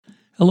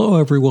Hello,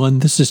 everyone.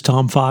 This is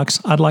Tom Fox.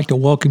 I'd like to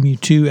welcome you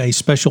to a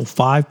special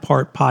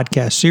 5-part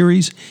podcast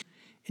series,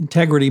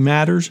 Integrity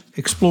Matters,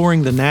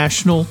 exploring the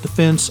National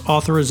Defense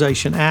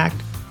Authorization Act,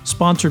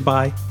 sponsored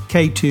by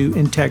K2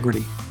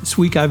 Integrity. This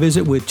week I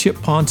visit with Chip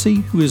Ponce,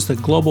 who is the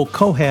global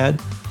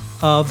co-head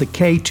of the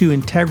K2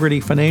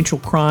 Integrity Financial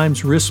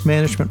Crimes Risk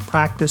Management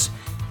Practice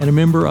and a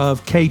member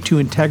of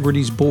K2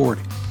 Integrity's board.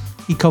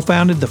 He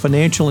co-founded the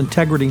Financial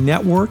Integrity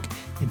Network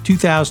in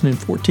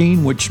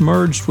 2014, which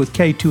merged with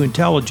K2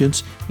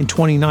 Intelligence in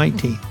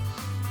 2019.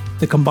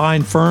 The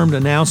combined firm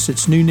announced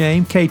its new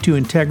name, K2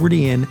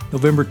 Integrity, in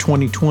November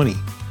 2020.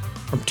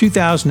 From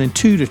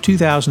 2002 to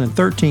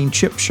 2013,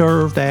 Chip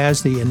served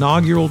as the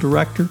inaugural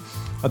director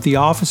of the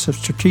Office of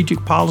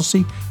Strategic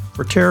Policy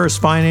for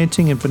Terrorist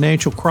Financing and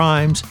Financial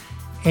Crimes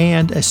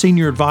and a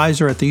senior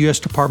advisor at the U.S.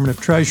 Department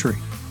of Treasury.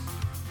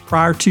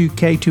 Prior to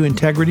K2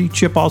 Integrity,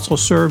 Chip also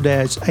served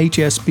as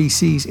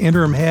HSBC's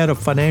interim head of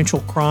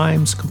financial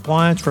crimes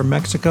compliance for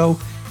Mexico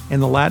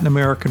and the Latin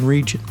American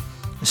region,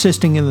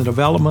 assisting in the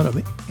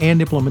development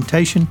and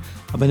implementation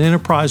of an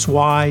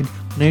enterprise-wide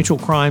financial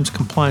crimes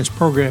compliance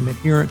program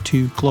adherent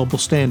to global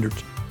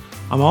standards.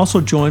 I'm also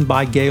joined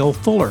by Gail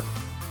Fuller.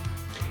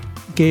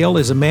 Gail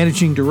is a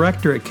managing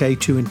director at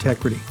K2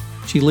 Integrity.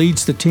 She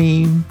leads the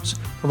teams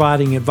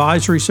providing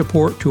advisory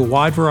support to a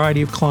wide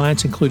variety of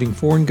clients, including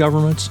foreign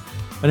governments,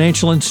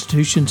 financial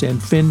institutions, and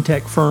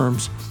fintech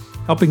firms,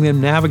 helping them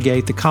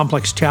navigate the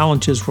complex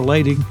challenges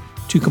relating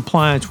to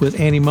compliance with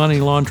anti-money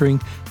laundering,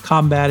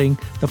 combating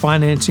the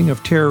financing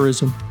of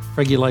terrorism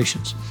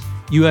regulations,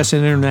 U.S.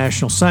 and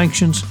international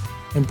sanctions,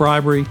 and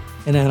bribery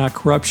and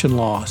anti-corruption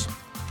laws.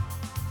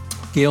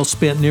 Gail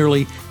spent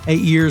nearly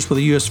 8 years with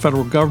the U.S.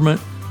 federal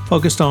government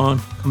focused on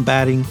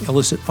combating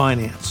illicit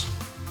finance.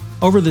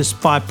 Over this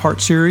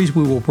 5-part series,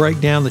 we will break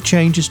down the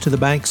changes to the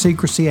Bank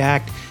Secrecy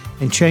Act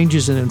and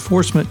changes in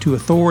enforcement to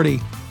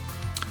authority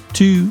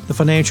to the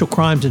Financial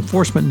Crimes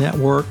Enforcement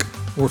Network,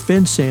 or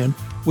FinCEN,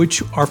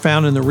 which are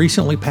found in the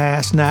recently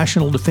passed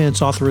National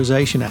Defense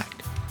Authorization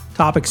Act.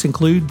 Topics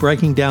include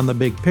breaking down the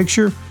big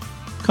picture,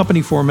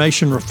 company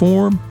formation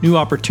reform, new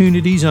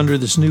opportunities under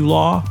this new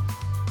law,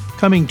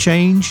 coming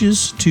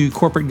changes to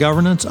corporate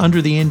governance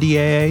under the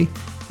NDAA,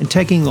 and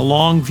taking the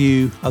long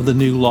view of the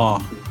new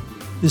law.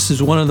 This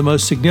is one of the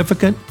most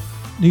significant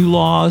new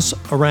laws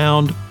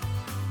around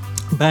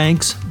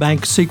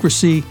bank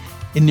secrecy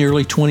in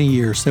nearly 20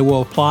 years. They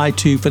will apply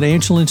to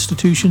financial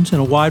institutions and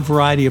a wide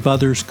variety of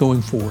others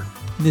going forward.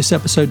 In this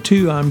episode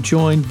 2, I'm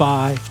joined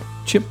by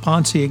Chip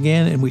Ponce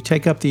again, and we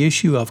take up the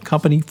issue of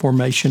company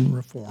formation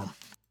reform.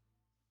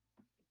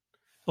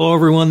 Hello,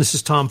 everyone. This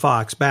is Tom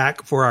Fox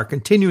back for our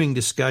continuing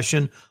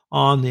discussion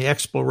on the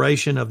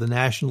exploration of the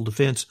National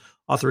Defense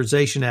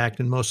Authorization Act,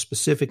 and most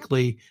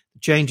specifically,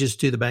 changes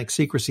to the Bank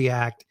Secrecy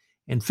Act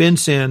and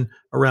FinCEN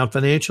around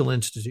financial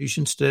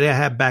institutions. Today, I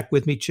have back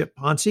with me Chip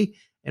Ponce,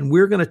 and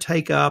we're going to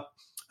take up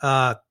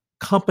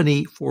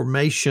company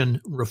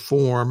formation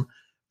reform,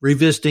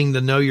 revisiting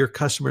the Know Your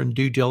Customer and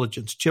due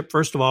diligence. Chip,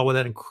 first of all, with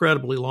that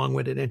incredibly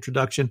long-winded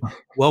introduction,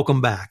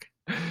 welcome back.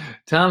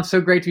 Tom, so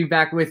great to be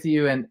back with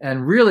you,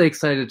 and really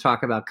excited to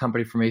talk about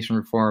company formation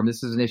reform.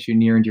 This is an issue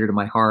near and dear to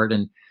my heart,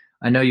 and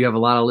I know you have a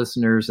lot of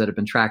listeners that have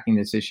been tracking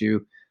this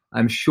issue,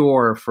 I'm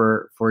sure,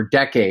 for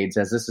decades,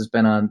 as this has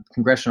been on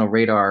congressional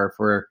radar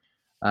for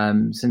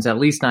since at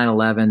least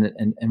 9/11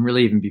 and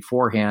really even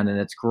beforehand. And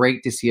it's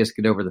great to see us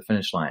get over the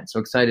finish line. So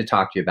excited to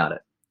talk to you about it.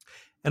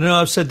 And I know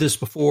I've said this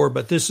before,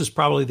 but this is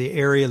probably the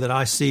area that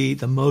I see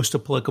the most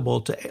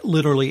applicable to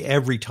literally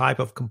every type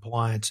of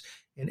compliance.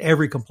 And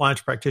every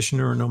compliance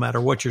practitioner, no matter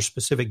what your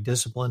specific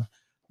discipline,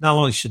 not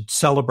only should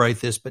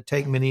celebrate this, but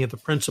take many of the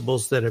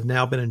principles that have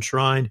now been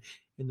enshrined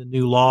in the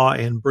new law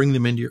and bring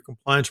them into your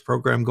compliance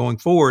program going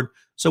forward.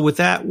 So with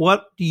that,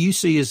 what do you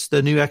see as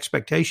the new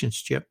expectations,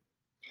 Chip?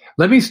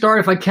 Let me start,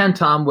 if I can,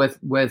 Tom,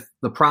 with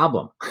the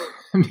problem,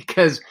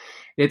 because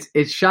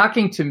it's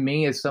shocking to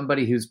me as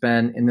somebody who's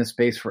been in this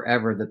space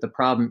forever that the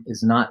problem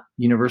is not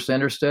universally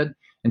understood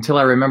until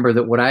I remember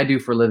that what I do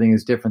for a living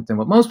is different than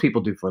what most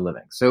people do for a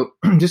living. So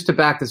just to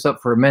back this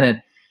up for a minute,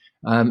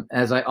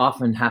 as I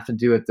often have to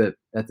do at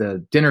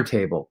the dinner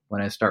table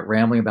when I start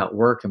rambling about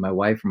work, and my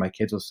wife or my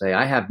kids will say,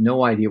 I have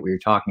no idea what you're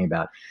talking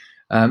about.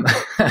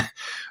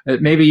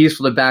 It may be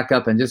useful to back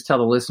up and just tell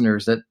the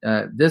listeners that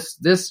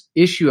this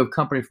issue of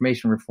company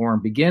formation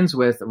reform begins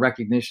with a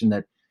recognition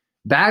that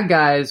bad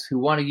guys who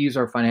want to use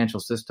our financial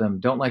system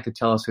don't like to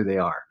tell us who they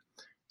are.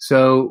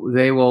 So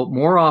they will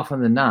more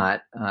often than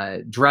not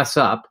dress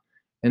up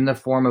in the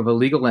form of a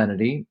legal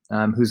entity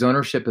whose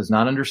ownership is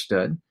not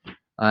understood,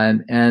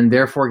 and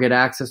therefore get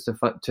access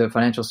to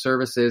financial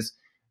services,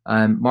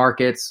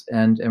 markets,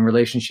 and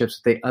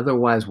relationships that they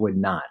otherwise would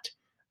not.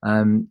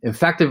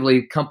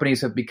 Effectively,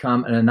 companies have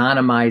become an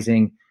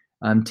anonymizing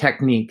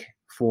technique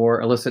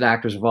for illicit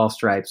actors of all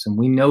stripes, and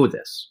we know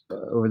this.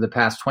 Over the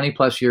past 20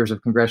 plus years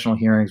of congressional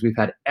hearings, we've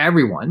had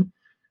everyone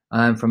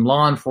from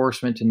law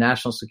enforcement to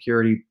national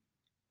security,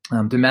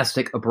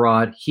 domestic,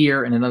 abroad,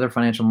 here, and in other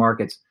financial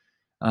markets,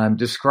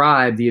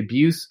 describe the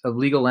abuse of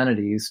legal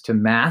entities to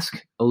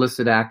mask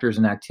illicit actors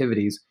and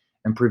activities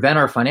and prevent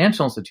our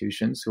financial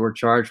institutions, who are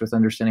charged with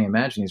understanding and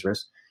managing these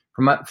risks,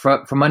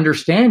 from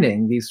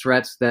understanding these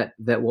threats that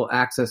will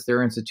access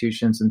their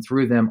institutions and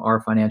through them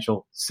our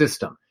financial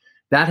system.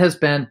 That has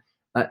been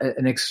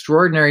an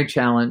extraordinary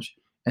challenge,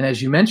 and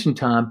as you mentioned,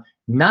 Tom,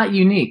 not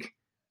unique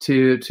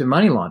to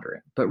money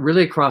laundering, but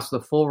really across the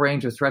full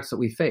range of threats that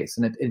we face.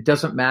 And it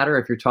doesn't matter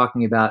if you're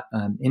talking about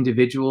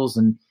individuals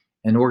and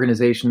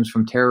organizations,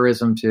 from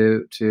terrorism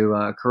to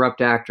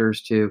corrupt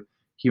actors, to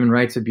human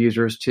rights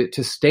abusers,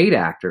 to state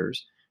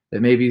actors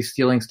that may be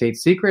stealing state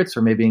secrets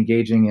or maybe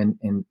engaging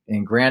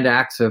in grand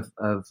acts of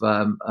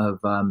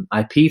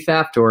IP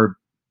theft or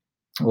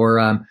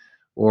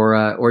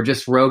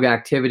just rogue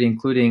activity,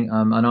 including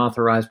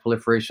unauthorized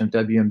proliferation of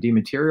WMD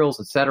materials,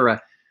 et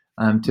cetera.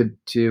 To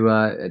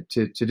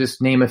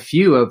just name a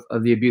few of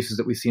the abuses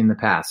that we've seen in the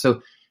past.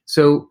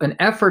 So an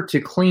effort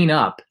to clean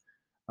up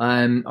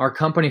our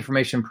company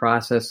formation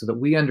process so that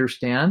we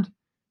understand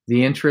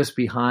the interests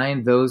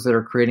behind those that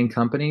are creating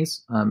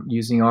companies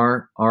using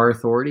our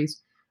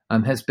authorities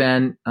has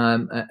been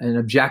an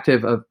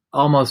objective of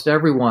almost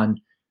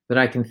everyone that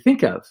I can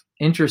think of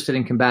interested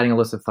in combating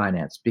illicit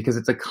finance, because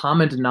it's a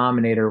common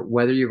denominator,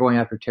 whether you're going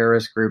after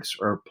terrorist groups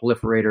or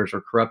proliferators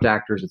or corrupt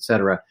actors, et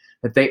cetera,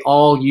 that they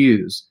all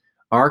use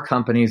our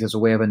companies as a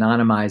way of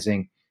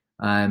anonymizing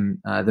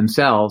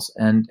themselves.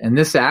 And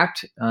this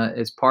act,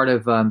 as part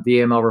of the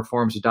AML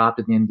reforms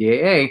adopted in the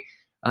NDAA,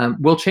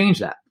 will change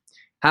that.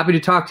 Happy to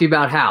talk to you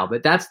about how,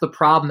 but that's the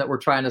problem that we're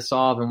trying to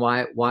solve, and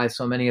why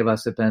so many of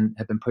us have been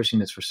pushing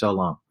this for so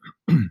long.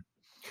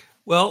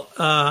 Well,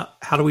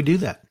 how do we do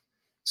that?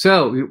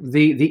 So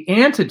the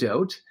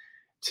antidote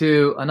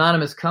to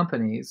anonymous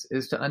companies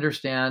is to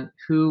understand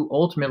who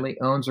ultimately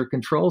owns or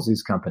controls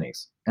these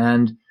companies.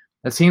 And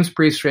that seems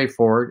pretty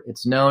straightforward.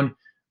 It's known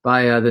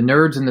by the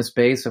nerds in the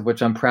space, of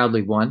which I'm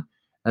proudly one,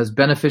 as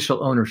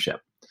beneficial ownership.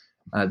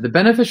 The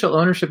beneficial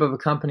ownership of a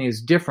company is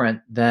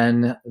different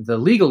than the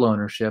legal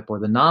ownership or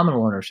the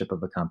nominal ownership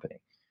of a company.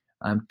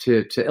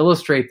 To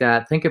illustrate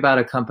that, think about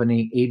a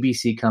company,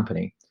 ABC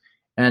Company,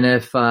 and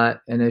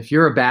if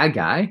you're a bad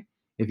guy,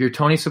 if you're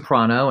Tony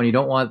Soprano and you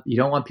don't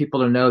want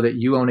people to know that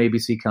you own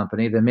ABC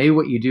Company, then maybe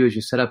what you do is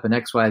you set up an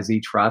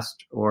XYZ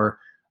trust or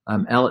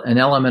an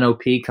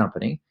LMNOP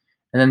company,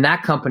 and then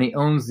that company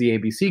owns the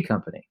ABC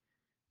Company.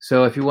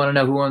 So if you want to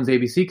know who owns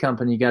ABC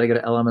Company, you got to go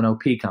to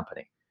LMNOP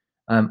Company.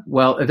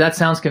 Well, if that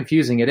sounds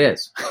confusing, it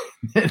is.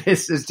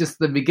 This is just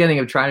the beginning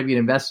of trying to be an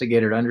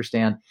investigator to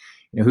understand,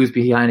 who's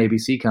behind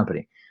ABC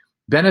Company.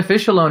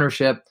 Beneficial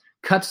ownership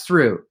cuts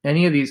through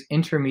any of these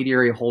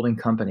intermediary holding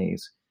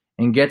companies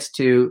and gets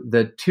to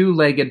the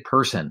two-legged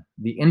person,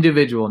 the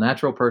individual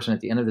natural person at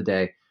the end of the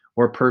day,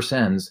 or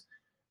persons,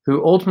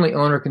 who ultimately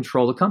own or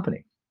control the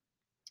company.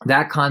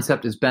 That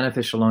concept is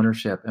beneficial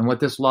ownership. And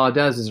what this law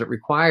does is it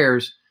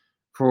requires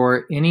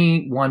for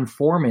anyone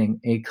forming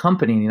a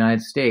company in the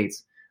United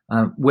States,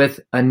 with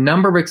a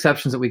number of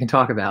exceptions that we can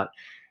talk about,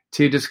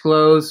 to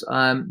disclose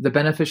the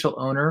beneficial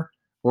owner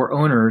or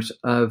owners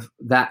of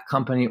that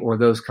company or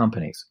those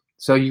companies.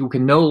 So you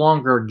can no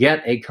longer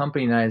get a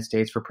company in the United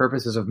States for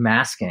purposes of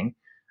masking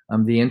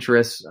the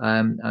interests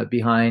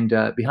behind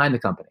the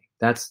company.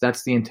 That's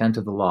the intent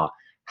of the law.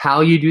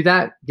 How you do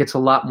that gets a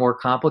lot more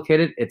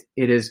complicated.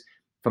 It is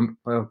from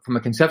a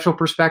conceptual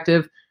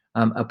perspective,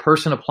 a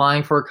person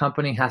applying for a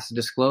company has to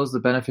disclose the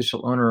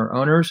beneficial owner or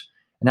owners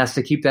and has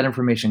to keep that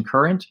information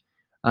current.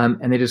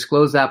 And they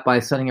disclose that by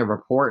sending a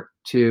report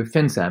to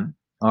FinCEN,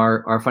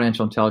 our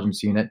financial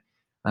intelligence unit,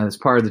 as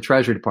part of the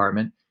Treasury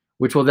Department,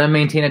 which will then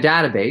maintain a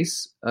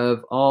database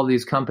of all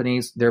these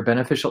companies, their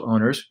beneficial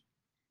owners,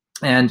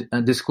 and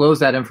disclose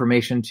that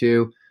information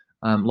to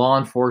law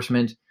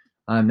enforcement,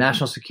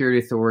 national security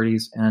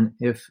authorities, and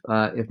if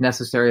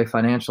necessary,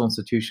 financial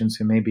institutions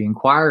who may be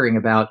inquiring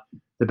about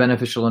the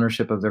beneficial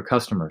ownership of their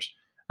customers.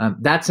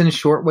 That's in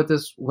short what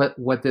this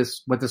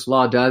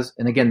law does.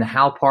 And again, the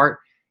how part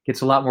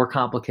gets a lot more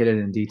complicated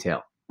in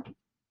detail.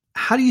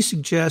 How do you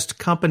suggest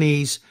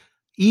companies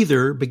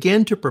either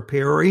begin to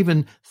prepare or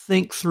even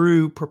think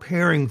through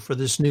preparing for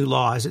this new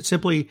law? Is it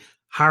simply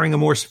hiring a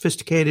more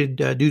sophisticated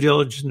due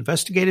diligence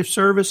investigative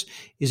service?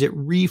 Is it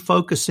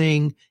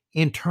refocusing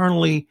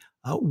internally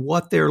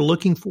what they're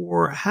looking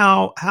for?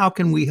 How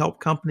can we help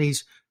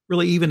companies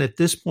really, even at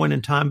this point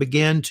in time,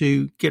 begin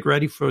to get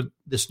ready for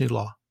this new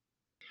law?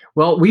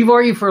 Well, we've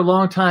argued for a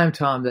long time,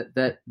 Tom,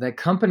 that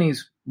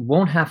companies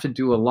won't have to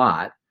do a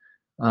lot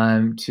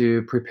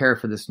to prepare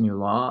for this new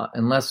law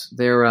unless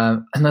they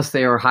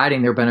are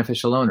hiding their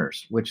beneficial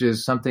owners, which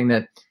is something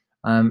that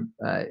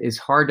is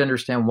hard to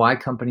understand why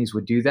companies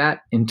would do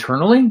that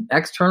internally.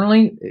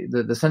 Externally,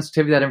 the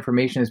sensitivity of that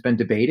information has been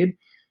debated,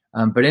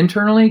 but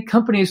internally,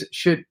 companies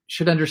should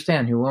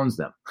understand who owns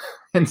them,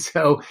 and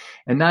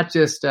not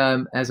just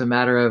as a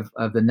matter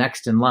of the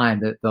next in line,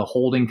 the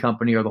holding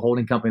company or the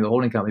holding company,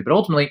 but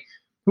ultimately,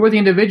 who are the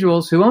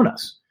individuals who own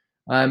us?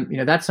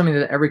 That's something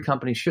that every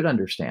company should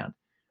understand.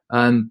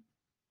 If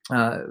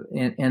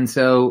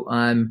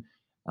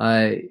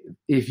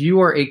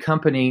you are a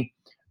company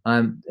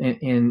formed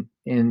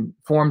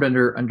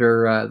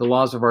under the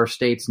laws of our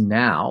states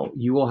now,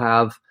 you will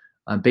have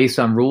based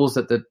on rules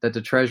that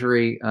the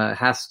Treasury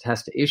has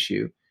to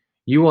issue,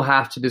 you will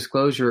have to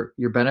disclose your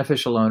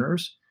beneficial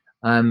owners,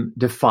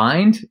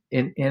 defined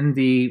in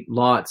the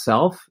law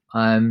itself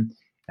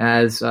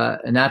as a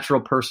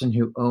natural person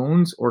who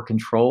owns or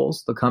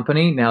controls the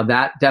company. Now,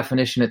 that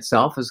definition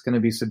itself is going to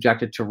be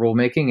subjected to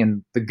rulemaking,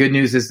 and the good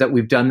news is that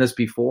we've done this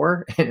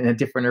before in a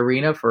different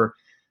arena for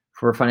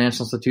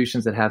financial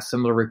institutions that have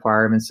similar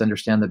requirements to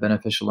understand the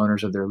beneficial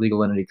owners of their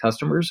legal entity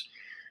customers.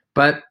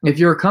 But if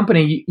you're a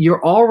company,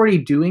 you're already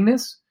doing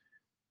this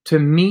to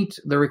meet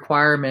the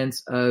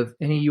requirements of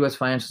any U.S.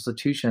 financial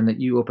institution that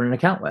you open an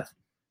account with.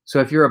 So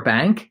if you're a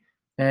bank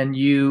and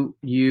you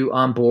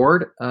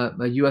onboard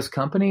a U.S.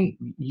 company,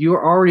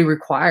 you're already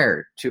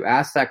required to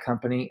ask that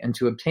company and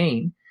to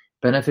obtain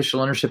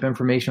beneficial ownership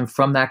information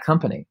from that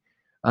company.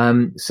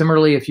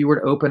 Similarly, if you were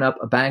to open up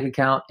a bank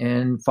account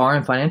in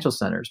foreign financial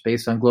centers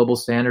based on global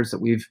standards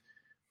that we've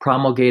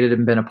promulgated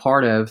and been a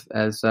part of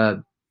as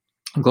a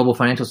global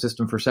financial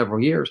system for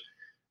several years,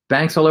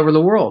 banks all over the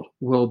world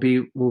will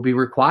be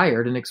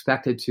required and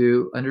expected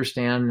to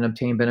understand and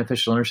obtain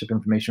beneficial ownership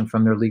information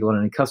from their legal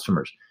entity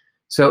customers.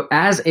 So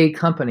as a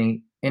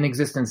company in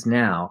existence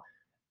now,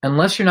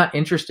 unless you're not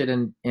interested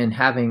in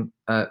having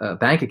a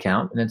bank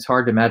account, and it's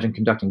hard to imagine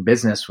conducting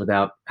business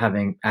without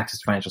having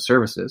access to financial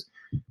services,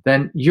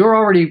 then you're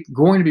already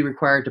going to be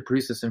required to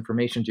produce this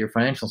information to your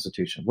financial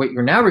institution. What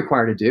you're now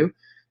required to do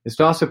is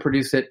to also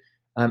produce it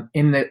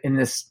in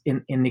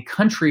the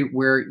country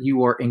where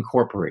you are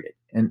incorporated.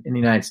 In the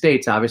United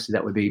States, obviously,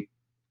 that would be,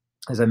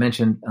 as I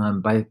mentioned,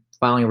 by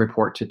filing a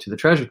report to the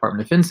Treasury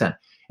Department, to FinCEN.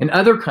 In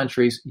other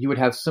countries, you would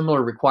have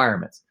similar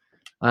requirements.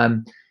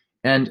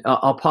 And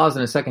I'll pause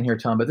in a second here,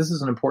 Tom, but this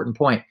is an important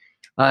point.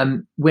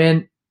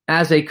 When,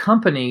 as a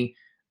company,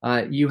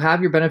 you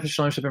have your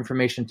beneficial ownership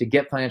information to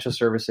get financial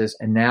services,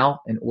 and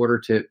now in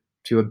order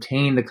to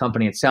obtain the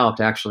company itself,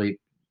 to actually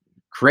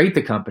create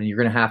the company, you're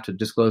going to have to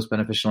disclose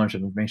beneficial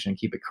ownership information and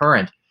keep it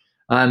current.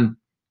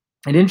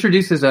 It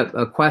introduces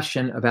a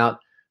question about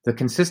the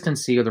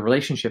consistency or the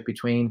relationship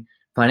between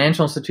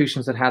financial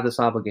institutions that have this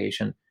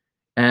obligation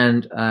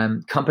and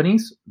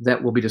companies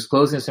that will be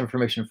disclosing this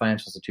information to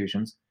financial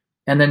institutions,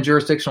 and then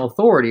jurisdictional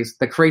authorities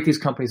that create these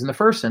companies in the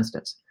first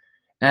instance.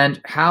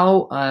 And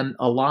how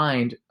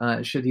aligned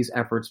should these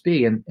efforts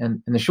be? And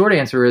the short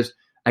answer is,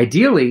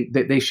 ideally,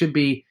 that they should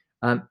be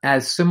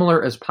as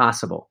similar as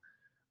possible.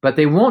 But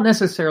they won't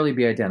necessarily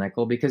be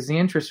identical because the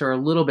interests are a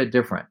little bit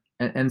different.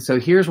 And so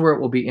here's where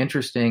it will be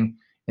interesting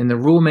in the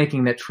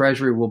rulemaking that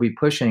Treasury will be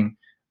pushing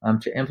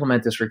to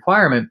implement this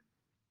requirement,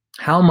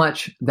 how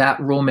much that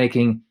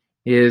rulemaking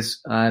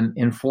is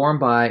informed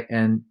by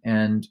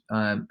and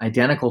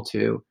identical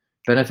to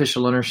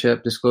beneficial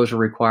ownership disclosure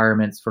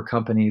requirements for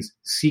companies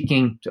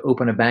seeking to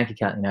open a bank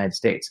account in the United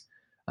States.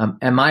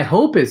 And my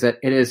hope is that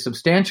it is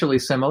substantially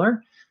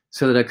similar,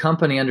 so that a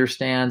company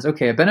understands,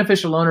 okay, a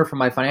beneficial owner for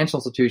my financial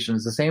institution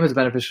is the same as a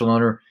beneficial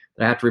owner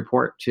that I have to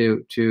report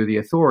to the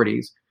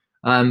authorities,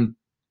 and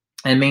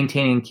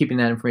maintaining and keeping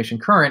that information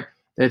current,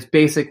 that it's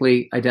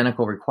basically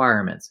identical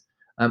requirements.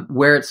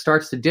 Where it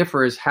starts to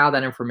differ is how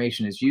that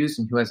information is used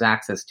and who has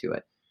access to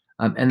it.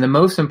 And the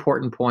most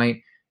important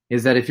point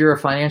is that if you're a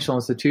financial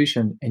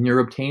institution and you're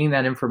obtaining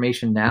that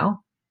information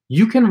now,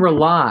 you can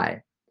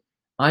rely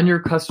on your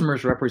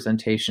customer's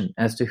representation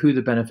as to who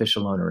the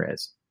beneficial owner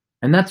is.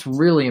 And that's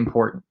really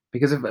important,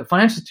 because if a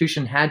financial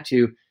institution had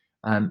to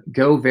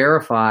go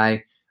verify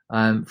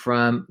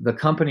from the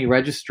company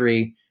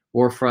registry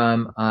or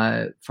from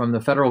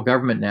the federal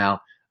government now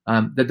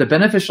that the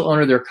beneficial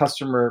owner their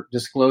customer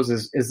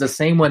discloses is the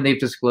same one they've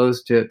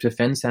disclosed to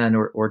FinCEN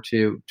or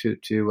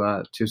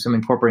to some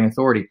incorporating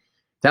authority,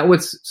 that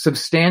would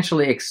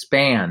substantially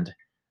expand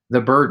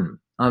the burden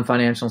on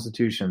financial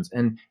institutions.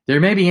 And there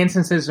may be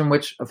instances in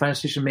which a financial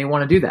institution may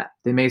want to do that.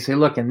 They may say,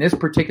 look, in this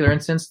particular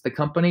instance, the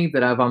company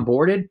that I've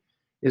onboarded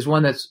is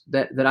one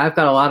that I've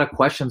got a lot of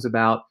questions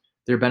about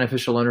their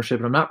beneficial ownership,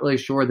 and I'm not really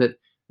sure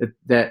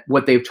that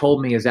what they've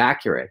told me is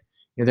accurate.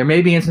 You know, there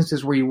may be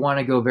instances where you want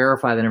to go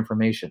verify that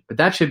information, but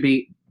that should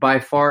be by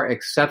far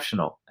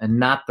exceptional and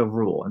not the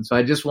rule. And so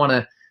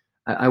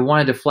I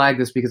wanted to flag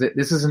this because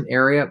this is an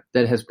area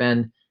that has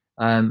been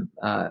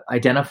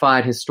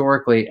identified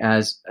historically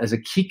as a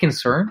key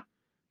concern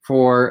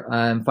for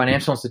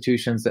financial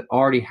institutions that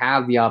already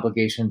have the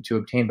obligation to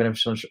obtain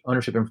beneficial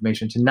ownership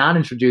information, to not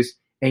introduce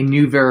a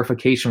new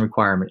verification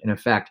requirement in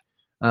effect,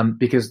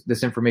 because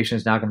this information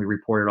is now going to be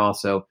reported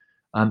also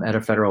at a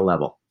federal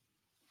level.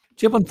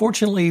 Chip,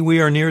 unfortunately,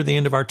 we are near the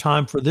end of our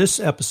time for this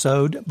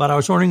episode, but I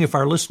was wondering if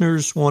our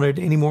listeners wanted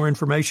any more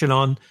information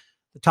on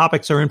the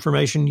topics or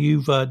information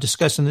you've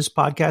discussed in this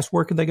podcast,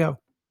 where could they go?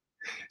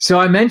 So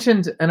I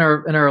mentioned in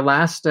our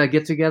last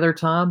get together,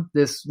 Tom,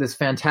 this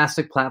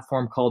fantastic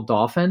platform called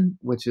Dolphin,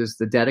 which is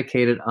the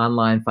dedicated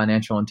online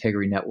financial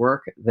integrity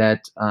network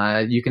that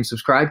you can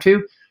subscribe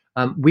to.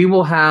 We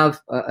will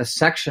have a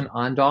section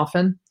on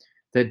Dolphin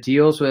that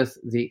deals with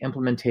the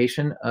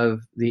implementation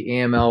of the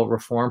AML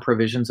reform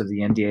provisions of the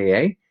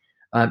NDAA,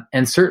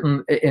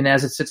 and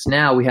as it sits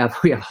now, we have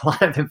a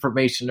lot of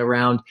information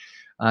around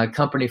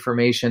company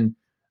formation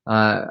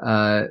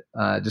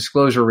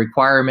disclosure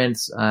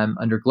requirements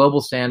under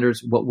global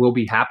standards, what will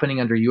be happening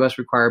under U.S.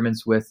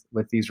 requirements with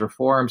these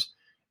reforms,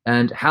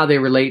 and how they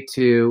relate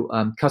to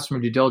customer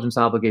due diligence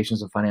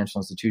obligations of financial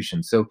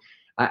institutions. So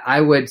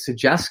I would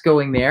suggest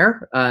going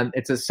there.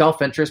 It's a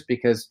self-interest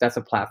because that's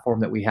a platform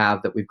that we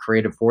have that we've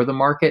created for the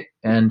market.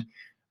 And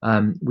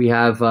we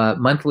have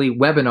monthly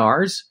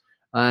webinars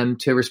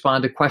to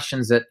respond to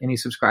questions that any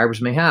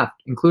subscribers may have,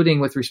 including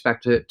with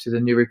respect to the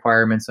new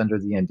requirements under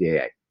the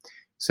NDAA.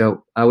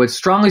 So I would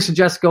strongly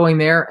suggest going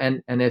there.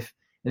 And if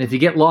you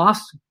get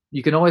lost,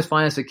 you can always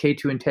find us at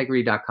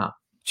k2integrity.com.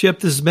 Chip,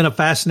 this has been a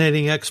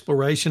fascinating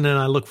exploration, and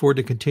I look forward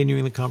to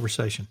continuing the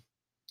conversation.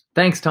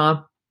 Thanks,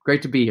 Tom.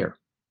 Great to be here.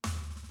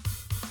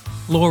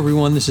 Hello,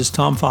 everyone. This is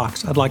Tom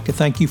Fox. I'd like to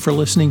thank you for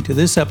listening to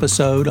this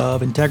episode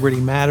of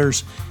Integrity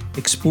Matters,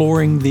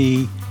 exploring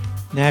the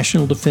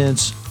National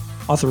Defense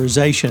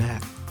Authorization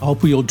Act. I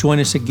hope you'll join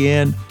us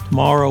again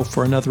tomorrow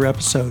for another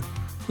episode.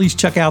 Please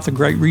check out the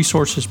great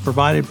resources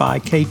provided by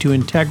K2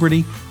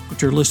 Integrity,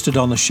 which are listed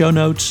on the show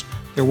notes,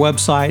 their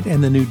website,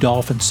 and the new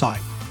Dolphin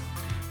site.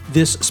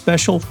 This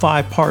special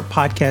 5-part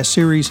podcast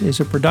series is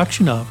a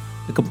production of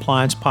the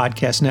Compliance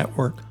Podcast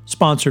Network,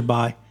 sponsored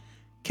by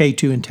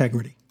K2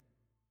 Integrity.